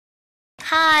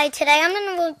Hi, today I'm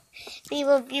going to be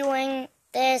reviewing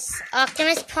this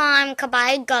Optimus Prime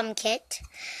kabaya gum kit.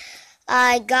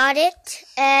 I got it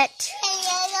at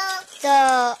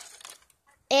I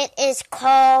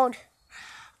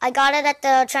got it at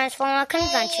the Transformer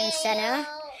Convention Center.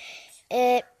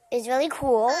 It is really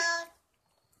cool.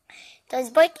 It does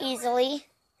break easily.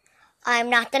 I'm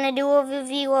not going to do a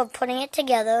review of putting it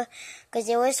together because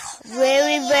it was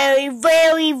very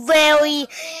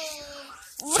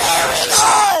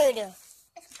hard.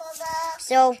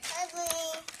 So,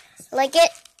 like it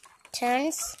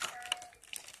turns.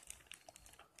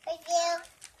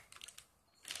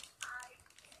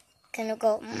 Gonna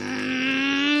go.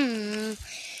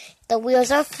 The wheels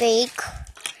are fake.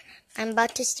 I'm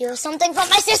about to steal something from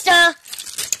my sister.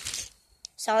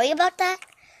 Sorry about that.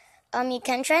 You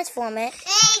can transform it.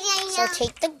 So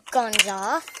take the guns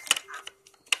off.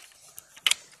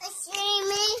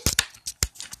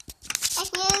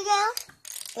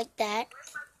 Like that.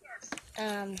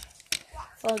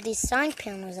 Fold these side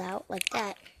panels out like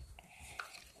that.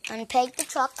 Unpeg the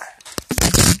truck.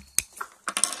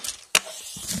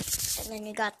 And then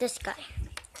you got this guy.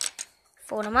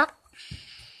 Fold him up.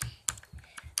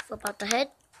 Flip out the head.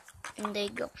 And there you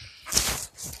go.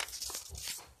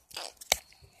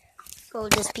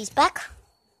 Fold this piece back.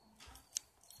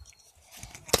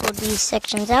 Fold these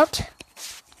sections out.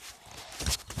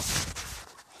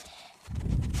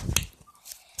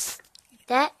 Like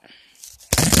that.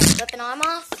 Rip an arm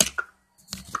off.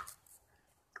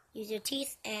 Use your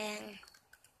teeth and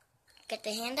get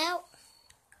the hand out.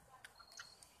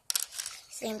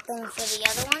 Same thing for the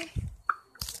other one.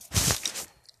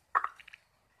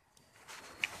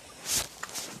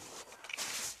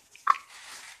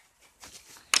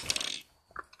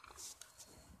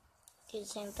 Do the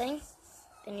same thing.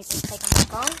 Then you can take them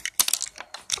back on.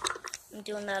 I'm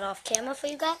doing that off camera for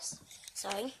you guys.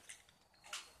 Sorry.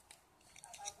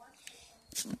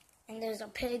 And there's a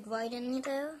pig right in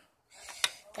there.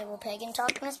 They will peg into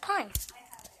Optimus Prime.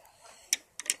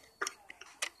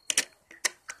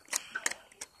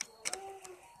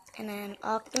 And then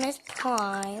Optimus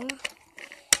Prime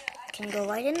can go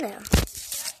right in there.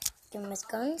 Give him his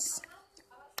guns.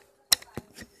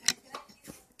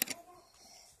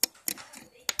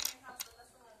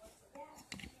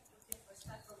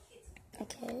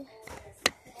 Okay.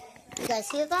 You guys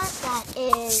hear that?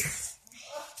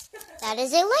 That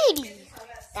is a lady.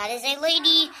 That is a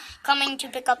lady coming to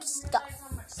pick up stuff.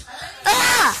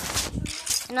 Ah!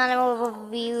 And then I will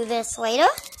review this later.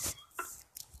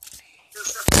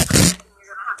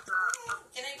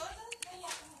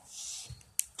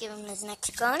 Give him his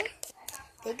next gun.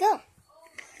 There you go.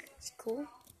 It's cool.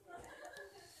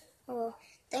 Oh, well,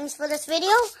 thanks for this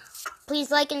video.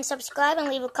 Please like and subscribe and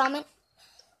leave a comment.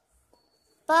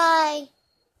 Bye.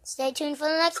 Stay tuned for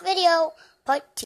the next video, part 2.